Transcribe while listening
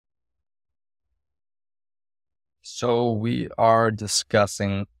So we are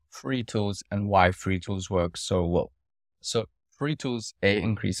discussing free tools and why free tools work so well. So free tools,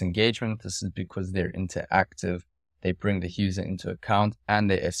 increase engagement. This is because they're interactive. They bring the user into account and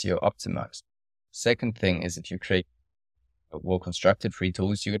they're SEO optimized. Second thing is if you create well-constructed free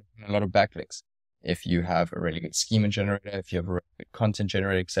tools, you get a lot of backlinks. If you have a really good schema generator, if you have a really good content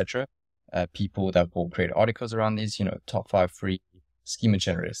generator, etc., people that will create articles around these, top 5 free schema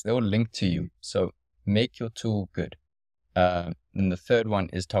generators, they will link to you. So make your tool good. Then the third one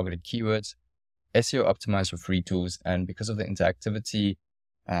is targeted keywords, SEO optimized for free tools. And because of the interactivity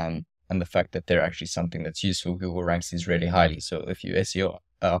and the fact that they're actually something that's useful, Google ranks these really highly. So if you SEO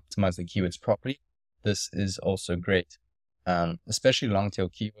optimize the keywords properly, this is also great, especially long tail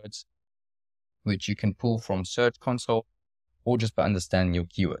keywords, which you can pull from Search Console or just by understanding your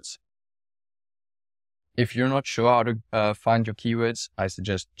keywords. If you're not sure how to find your keywords, I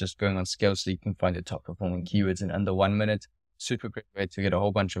suggest just going on Scale so you can find your top performing keywords in under 1 minute. Super great way to get a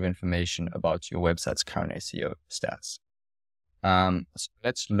whole bunch of information about your website's current SEO stats. So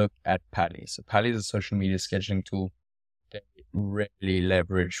let's look at Pally. So Pally is a social media scheduling tool. They really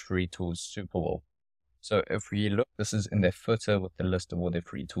leverage free tools super well. So if we look, this is in their footer with the list of all their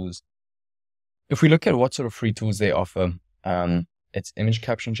free tools. If we look at what sort of free tools they offer, it's image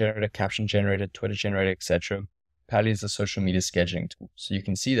caption generator, Twitter generator, etc. Pally is a social media scheduling tool. So you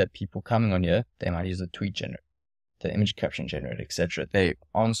can see that people coming on here, they might use a tweet generator, the image caption generator, etc. They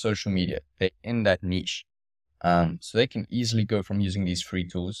on social media, they're in that niche. So they can easily go from using these free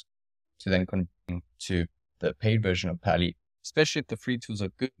tools to then continue to the paid version of Pally. Especially if the free tools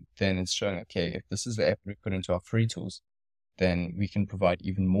are good, then it's showing, okay, if this is the effort we put into our free tools, then we can provide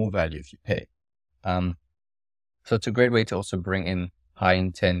even more value if you pay. So it's a great way to also bring in high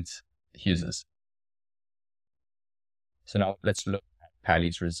intent users. So now let's look at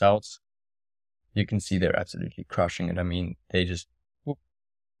Pally's results. You can see they're absolutely crushing it. I mean, they just,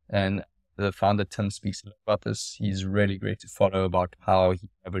 and the founder, Tim, speaks a lot about this. He's really great to follow about how he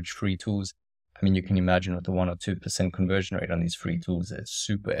leveraged free tools. I mean, you can imagine with the 1 or 2% conversion rate on these free tools, it's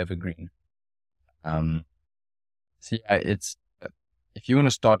super evergreen. So yeah, it's, if you want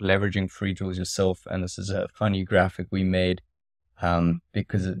to start leveraging free tools yourself, and this is a funny graphic we made,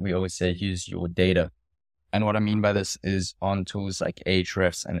 because we always say use your data. And what I mean by this is on tools like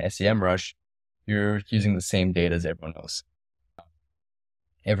Ahrefs and SEMrush, you're using the same data as everyone else.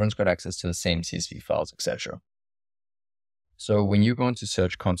 Everyone's got access to the same CSV files, etc. So when you go into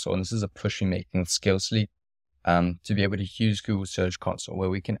Search Console, and this is a push we make with Scalesly, to be able to use Google Search Console, where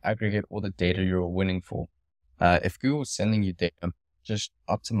we can aggregate all the data you're winning for. If Google's sending you data, just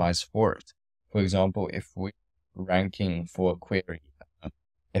optimize for it. For example, if we're ranking for a query,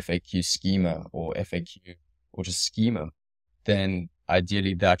 FAQ schema or FAQ or just schema, then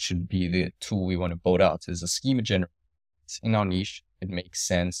ideally that should be the tool we want to build out is a schema generator. It's in our niche. It makes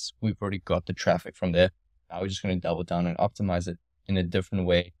sense. We've already got the traffic from there. Now we're just going to double down and optimize it in a different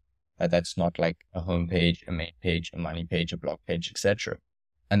way. That's not like a home page, a main page, a money page, a blog page, etc.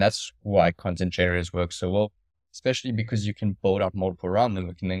 And that's why content generators work so well, especially because you can build out multiple around them.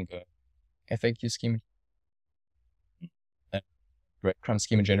 We can then go FAQ schema, breadcrumb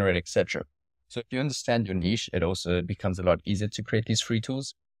schema generator, etc. So if you understand your niche, it also becomes a lot easier to create these free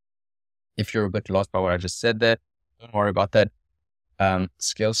tools. If you're a bit lost by what I just said there, don't worry about that.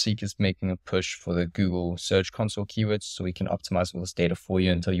 ScaleSeek is making a push for the Google Search Console keywords, so we can optimize all this data for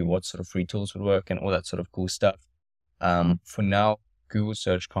you and tell you what sort of free tools would work and all that sort of cool stuff. For now, Google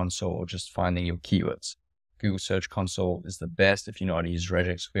Search Console or just finding your keywords. Google Search Console is the best if you know how to use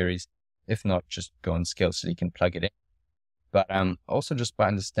regex queries. If not, just go on ScaleSeek and plug it in. But also just by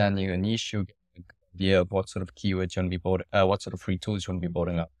understanding your niche, you'll get a good idea of what sort of keywords you want to be building, what sort of free tools you want to be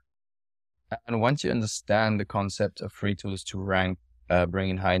building up. And once you understand the concept of free tools to rank, bring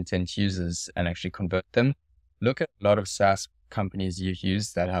in high intent users and actually convert them, look at a lot of SaaS companies you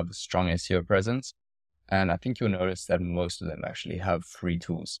use that have a strong SEO presence. And I think you'll notice that most of them actually have free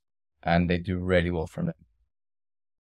tools and they do really well from them.